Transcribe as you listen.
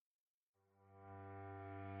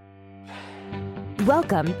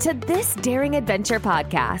Welcome to This Daring Adventure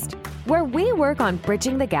podcast, where we work on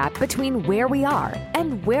bridging the gap between where we are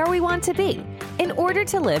and where we want to be in order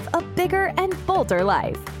to live a bigger and bolder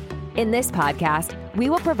life. In this podcast,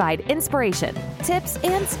 we will provide inspiration, tips,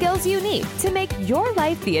 and skills you need to make your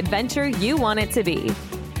life the adventure you want it to be.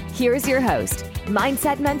 Here's your host,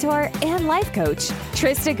 mindset mentor, and life coach,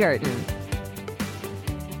 Trista Gurton.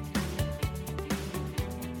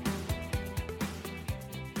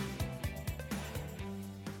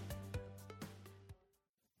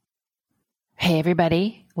 Hey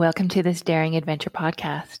everybody, welcome to this Daring Adventure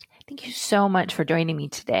podcast. Thank you so much for joining me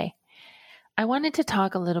today. I wanted to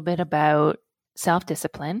talk a little bit about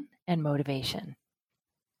self-discipline and motivation.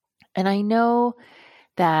 And I know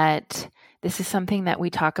that this is something that we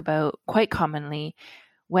talk about quite commonly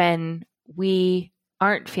when we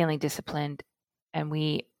aren't feeling disciplined and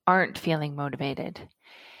we aren't feeling motivated.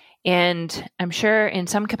 And I'm sure in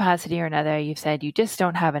some capacity or another, you've said you just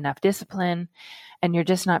don't have enough discipline and you're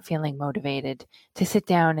just not feeling motivated to sit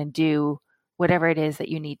down and do whatever it is that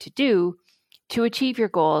you need to do to achieve your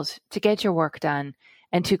goals, to get your work done,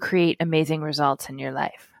 and to create amazing results in your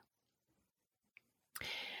life.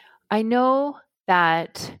 I know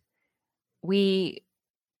that we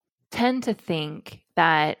tend to think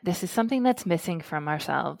that this is something that's missing from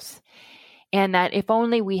ourselves and that if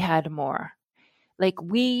only we had more. Like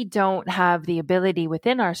we don't have the ability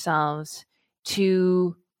within ourselves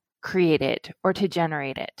to create it or to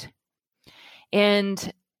generate it.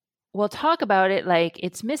 And we'll talk about it like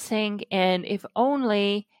it's missing, and if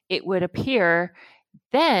only it would appear,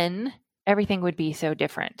 then everything would be so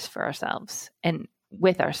different for ourselves and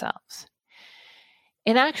with ourselves.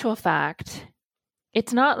 In actual fact,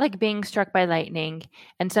 it's not like being struck by lightning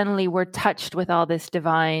and suddenly we're touched with all this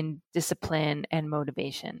divine discipline and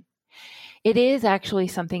motivation. It is actually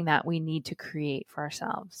something that we need to create for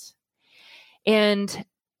ourselves. And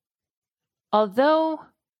although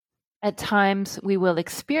at times we will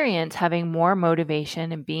experience having more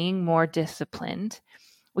motivation and being more disciplined,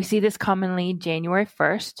 we see this commonly January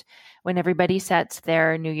 1st when everybody sets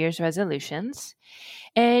their New Year's resolutions.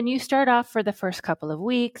 And you start off for the first couple of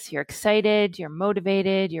weeks, you're excited, you're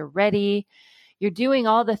motivated, you're ready, you're doing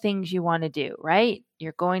all the things you want to do, right?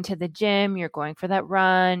 You're going to the gym, you're going for that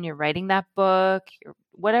run, you're writing that book,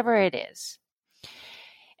 whatever it is.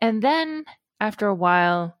 And then after a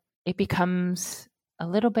while, it becomes a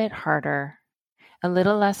little bit harder, a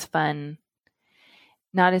little less fun,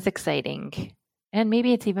 not as exciting, and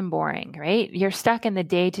maybe it's even boring, right? You're stuck in the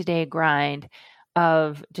day-to-day grind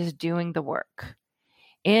of just doing the work.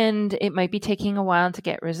 And it might be taking a while to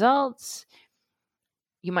get results.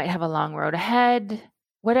 You might have a long road ahead.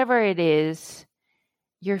 Whatever it is,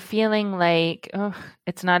 you're feeling like, oh,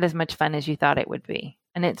 it's not as much fun as you thought it would be.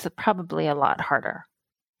 And it's probably a lot harder.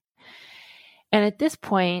 And at this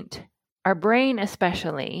point, our brain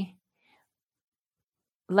especially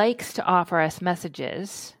likes to offer us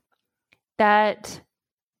messages that,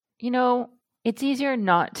 it's easier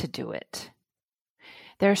not to do it.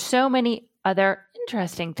 There are so many other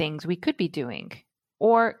interesting things we could be doing,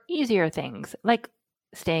 or easier things like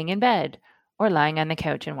staying in bed or lying on the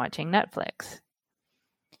couch and watching Netflix.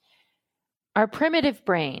 Our primitive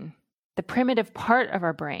brain, the primitive part of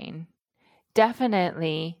our brain,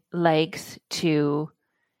 definitely likes to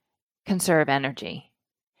conserve energy.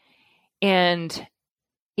 And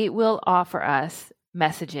it will offer us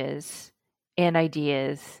messages and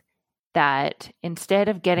ideas that instead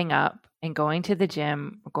of getting up and going to the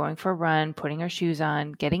gym or going for a run, putting our shoes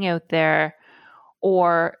on, getting out there,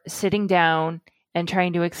 or sitting down and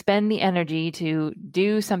trying to expend the energy to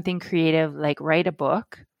do something creative like write a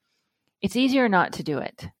book, it's easier not to do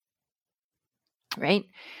it, right?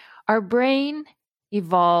 Our brain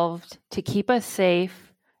evolved to keep us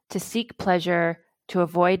safe, to seek pleasure, to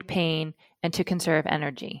avoid pain, and to conserve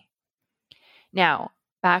energy. Now,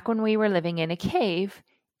 back when we were living in a cave,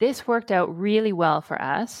 this worked out really well for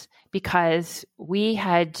us because we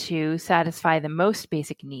had to satisfy the most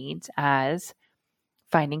basic needs as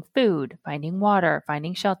finding food, finding water,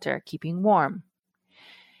 finding shelter, keeping warm.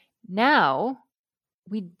 Now,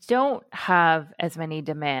 we don't have as many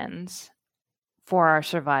demands for our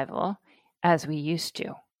survival as we used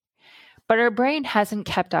to. But our brain hasn't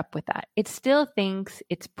kept up with that. It still thinks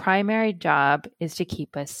its primary job is to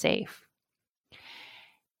keep us safe.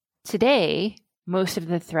 Today, most of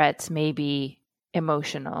the threats may be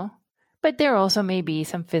emotional, but there also may be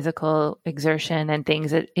some physical exertion and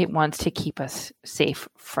things that it wants to keep us safe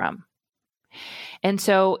from. And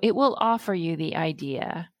so it will offer you the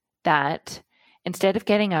idea that instead of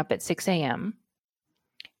getting up at 6 a.m.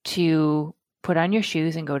 to put on your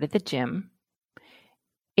shoes and go to the gym,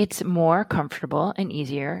 it's more comfortable and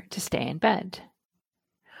easier to stay in bed.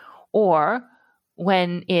 Or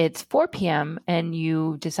when it's 4 p.m. and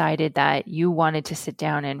you decided that you wanted to sit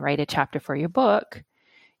down and write a chapter for your book,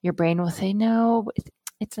 your brain will say, no,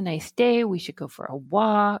 it's a nice day. We should go for a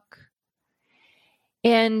walk.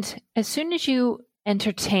 And as soon as you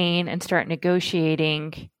entertain and start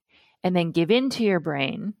negotiating and then give in to your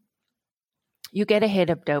brain, you get a hit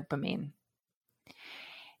of dopamine.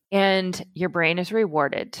 And your brain is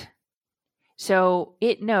rewarded. So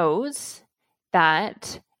it knows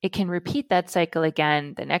that it can repeat that cycle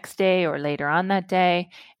again the next day or later on that day,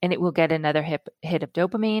 and it will get another hit of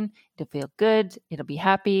dopamine. It'll feel good. It'll be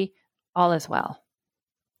happy. All is well.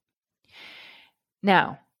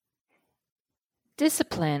 Now,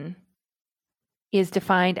 discipline is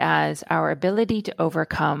defined as our ability to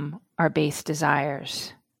overcome our base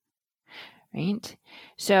desires, right?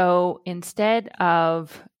 So instead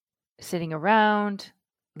of sitting around,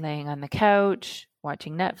 laying on the couch,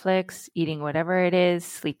 watching Netflix, eating whatever it is,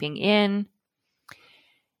 sleeping in,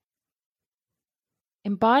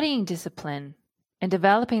 embodying discipline and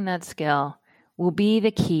developing that skill will be the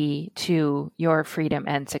key to your freedom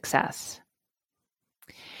and success.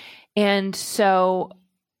 And so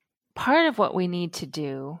part of what we need to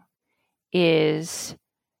do is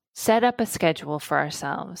set up a schedule for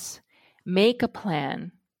ourselves, make a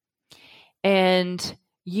plan, and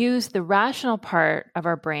use the rational part of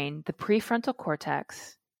our brain, the prefrontal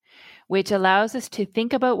cortex, which allows us to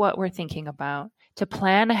think about what we're thinking about, to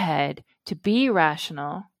plan ahead, to be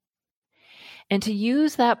rational, and to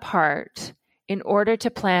use that part in order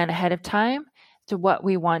to plan ahead of time to what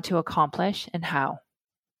we want to accomplish and how.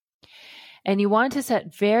 And you want to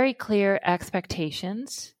set very clear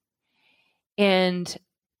expectations and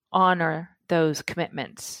honor those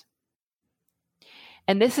commitments.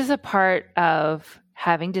 And this is a part of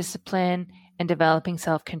having discipline and developing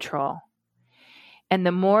self-control. And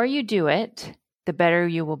the more you do it, the better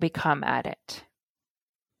you will become at it.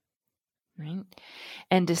 Right?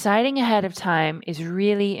 And deciding ahead of time is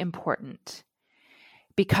really important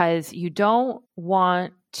because you don't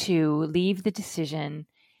want to leave the decision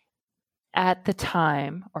at the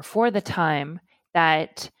time or for the time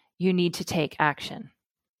that you need to take action.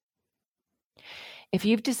 If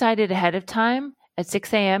you've decided ahead of time, at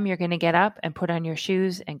 6 a.m., you're going to get up and put on your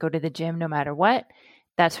shoes and go to the gym no matter what.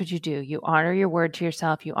 That's what you do. You honor your word to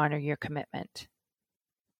yourself. You honor your commitment.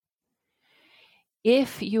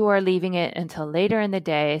 If you are leaving it until later in the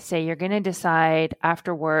day, say you're going to decide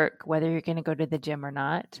after work whether you're going to go to the gym or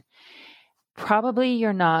not, probably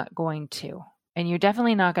you're not going to. And you're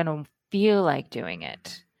definitely not going to feel like doing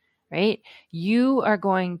it, right? You are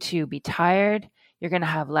going to be tired. You're going to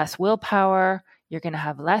have less willpower. You're going to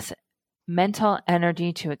have less mental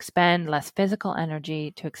energy to expend, less physical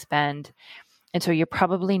energy to expend. And so you're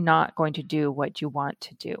probably not going to do what you want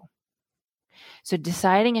to do. So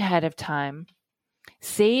deciding ahead of time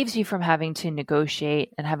saves you from having to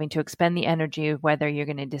negotiate and having to expend the energy of whether you're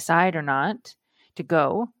going to decide or not to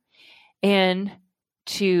go, and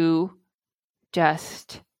to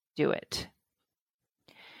just do it.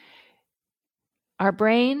 Our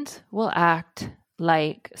brains will act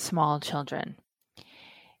like small children.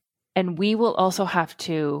 And we will also have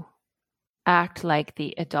to act like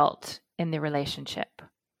the adult in the relationship.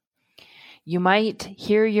 You might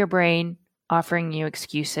hear your brain offering you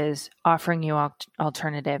excuses, offering you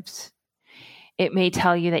alternatives. It may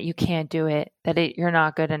tell you that you can't do it, that you're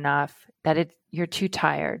not good enough, that you're too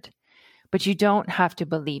tired, but you don't have to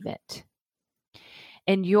believe it.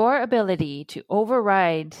 And your ability to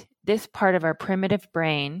override this part of our primitive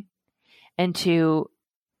brain and to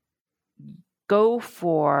go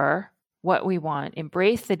for what we want,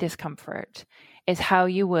 embrace the discomfort, is how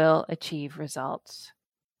you will achieve results.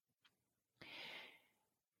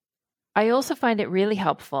 I also find it really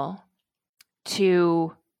helpful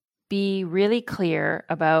to be really clear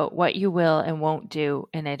about what you will and won't do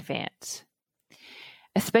in advance,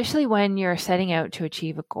 especially when you're setting out to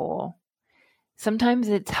achieve a goal. Sometimes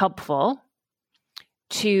it's helpful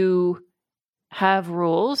to have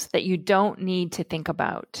rules that you don't need to think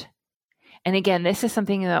about. And again, this is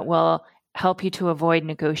something that will help you to avoid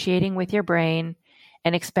negotiating with your brain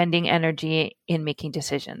and expending energy in making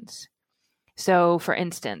decisions. So, for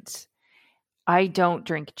instance, I don't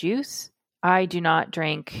drink juice. I do not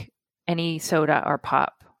drink any soda or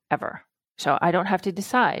pop ever. So I don't have to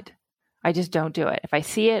decide. I just don't do it. If I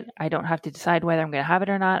see it, I don't have to decide whether I'm going to have it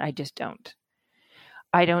or not. I just don't.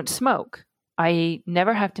 I don't smoke. I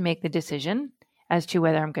never have to make the decision as to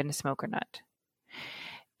whether I'm going to smoke or not.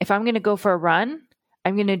 If I'm going to go for a run,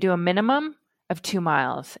 I'm going to do a minimum of 2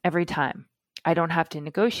 miles every time. I don't have to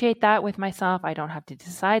negotiate that with myself. I don't have to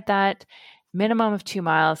decide that. Minimum of 2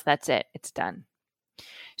 miles, that's it. It's done.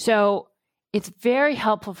 So it's very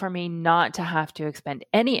helpful for me not to have to expend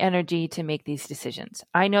any energy to make these decisions.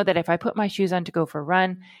 I know that if I put my shoes on to go for a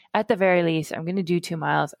run, at the very least, I'm going to do 2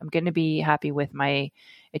 miles. I'm going to be happy with my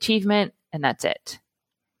achievement, and that's it.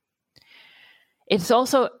 It's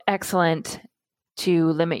also excellent to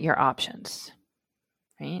limit your options,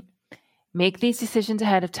 right? Make these decisions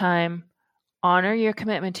ahead of time. Honor your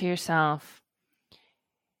commitment to yourself.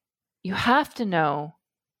 You have to know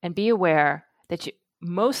and be aware that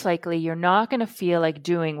most likely you're not going to feel like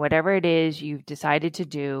doing whatever it is you've decided to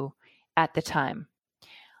do at the time.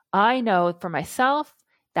 I know for myself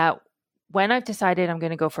that when I've decided I'm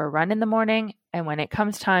going to go for a run in the morning, and when it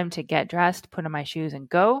comes time to get dressed, put on my shoes and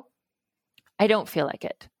go, I don't feel like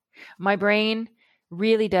it. My brain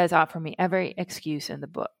really does offer me every excuse in the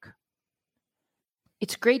book.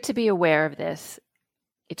 It's great to be aware of this.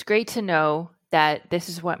 It's great to know that this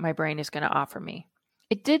is what my brain is going to offer me.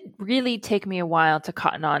 It did really take me a while to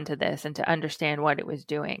cotton on to this and to understand what it was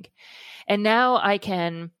doing. And now I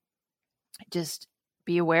can just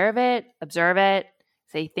be aware of it, observe it,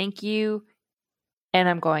 say thank you, and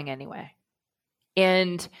I'm going anyway.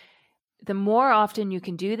 And the more often you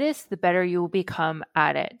can do this, the better you will become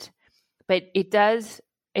at it. But it does,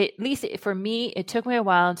 at least for me, it took me a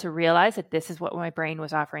while to realize that this is what my brain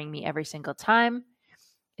was offering me every single time.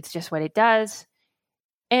 It's just what it does.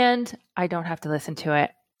 And I don't have to listen to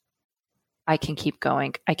it. I can keep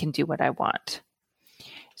going. I can do what I want.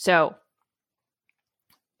 So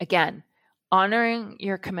again, honoring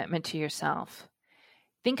your commitment to yourself.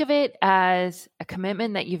 Think of it as a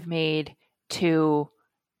commitment that you've made to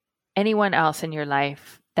anyone else in your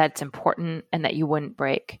life that's important and that you wouldn't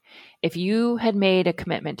break. If you had made a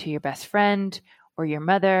commitment to your best friend or your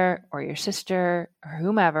mother or your sister or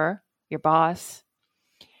whomever, your boss,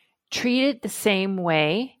 treat it the same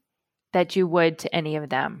way that you would to any of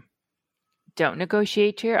them. Don't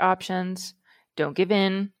negotiate to your options. Don't give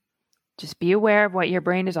in. Just be aware of what your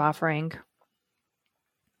brain is offering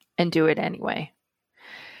and do it anyway.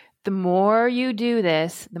 The more you do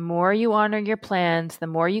this, the more you honor your plans, the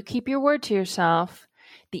more you keep your word to yourself,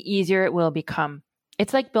 the easier it will become.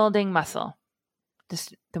 It's like building muscle.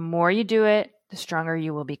 The more you do it, the stronger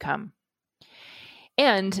you will become.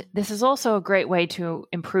 And this is also a great way to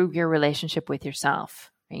improve your relationship with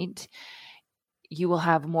yourself, right? You will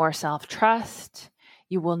have more self-trust.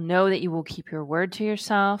 You will know that you will keep your word to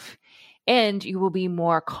yourself, and you will be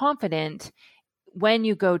more confident when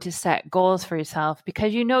you go to set goals for yourself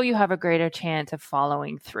because you know you have a greater chance of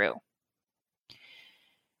following through.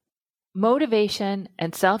 Motivation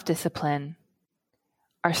and self-discipline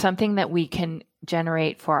are something that we can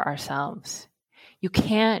generate for ourselves. You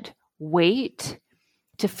can't wait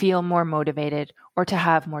to feel more motivated or to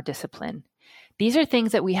have more discipline. These are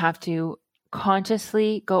things that we have to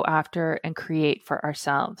consciously go after and create for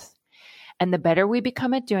ourselves. And the better we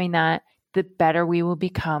become at doing that, the better we will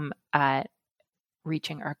become at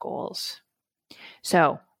reaching our goals.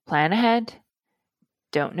 So plan ahead,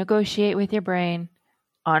 don't negotiate with your brain,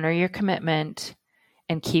 honor your commitment,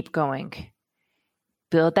 and keep going.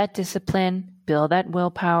 Build that discipline, build that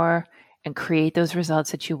willpower, and create those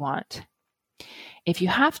results that you want. If you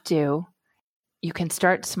have to, you can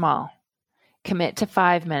start small. Commit to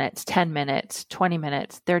 5 minutes, 10 minutes, 20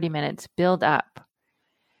 minutes, 30 minutes, build up.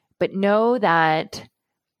 But know that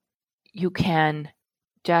you can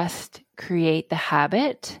just create the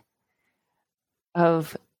habit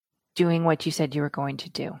of doing what you said you were going to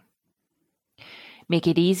do. Make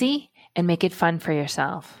it easy and make it fun for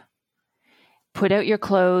yourself. Put out your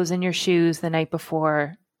clothes and your shoes the night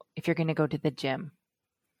before if you're going to go to the gym.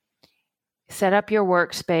 Set up your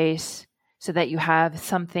workspace so that you have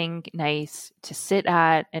something nice to sit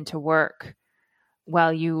at and to work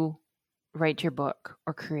while you write your book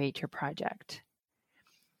or create your project.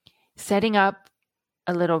 Setting up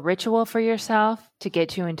a little ritual for yourself to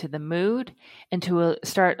get you into the mood and to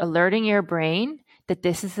start alerting your brain that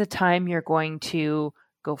this is the time you're going to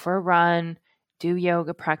go for a run, do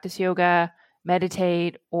yoga, practice yoga,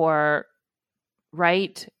 meditate, or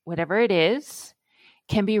write, whatever it is,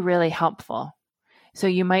 can be really helpful. So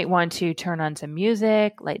you might want to turn on some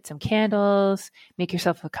music, light some candles, make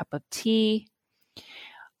yourself a cup of tea.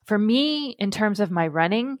 For me, in terms of my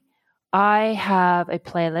running, I have a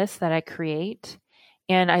playlist that I create,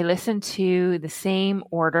 and I listen to the same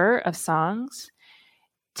order of songs,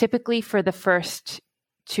 typically for the first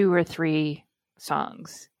 2 or 3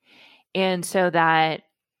 songs. And so that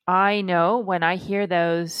I know when I hear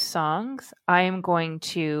those songs, I am going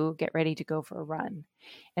to get ready to go for a run.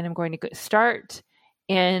 And I'm going to start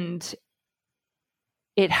and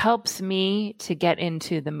it helps me to get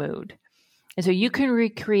into the mood. And so you can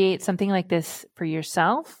recreate something like this for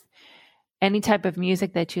yourself, any type of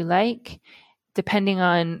music that you like. Depending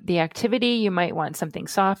on the activity, you might want something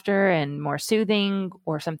softer and more soothing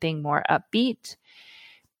or something more upbeat.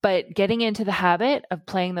 But getting into the habit of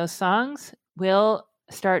playing those songs will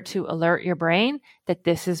start to alert your brain that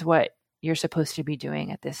this is what you're supposed to be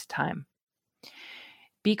doing at this time.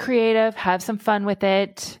 Be creative, have some fun with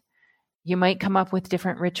it. You might come up with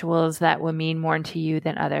different rituals that will mean more to you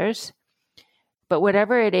than others. But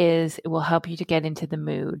whatever it is, it will help you to get into the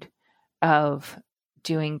mood of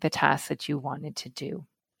doing the tasks that you wanted to do.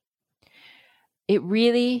 It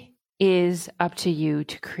really is up to you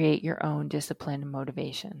to create your own discipline and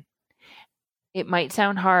motivation. It might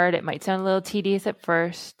sound hard, it might sound a little tedious at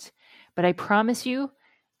first, but I promise you,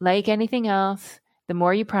 like anything else, the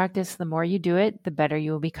more you practice, the more you do it, the better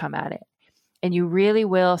you will become at it. And you really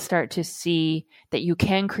will start to see that you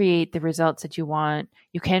can create the results that you want.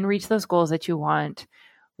 You can reach those goals that you want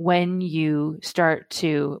when you start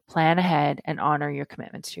to plan ahead and honor your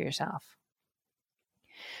commitments to yourself.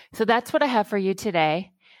 So that's what I have for you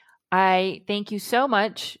today. I thank you so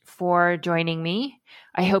much for joining me.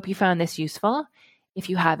 I hope you found this useful. If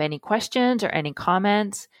you have any questions or any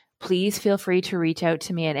comments, please feel free to reach out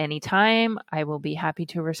to me at any time. I will be happy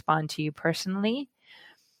to respond to you personally.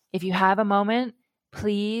 If you have a moment,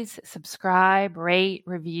 please subscribe, rate,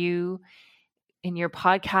 review in your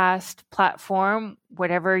podcast platform,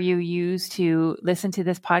 whatever you use to listen to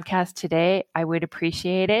this podcast today. I would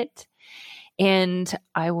appreciate it. And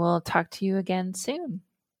I will talk to you again soon.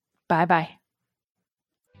 Bye-bye.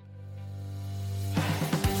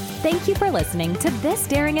 Thank you for listening to This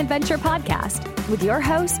Daring Adventure podcast with your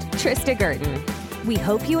host, Trista Gurton. We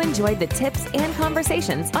hope you enjoyed the tips and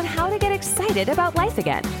conversations on how to get excited about life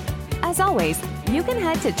again. As always, you can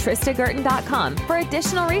head to tristagurton.com for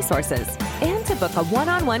additional resources and to book a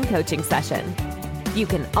one-on-one coaching session. You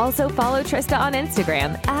can also follow Trista on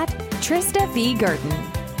Instagram at Trista V.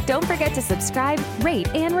 Gurton. Don't forget to subscribe, rate,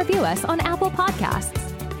 and review us on Apple Podcasts.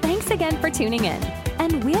 Thanks again for tuning in,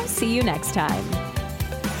 and we'll see you next time.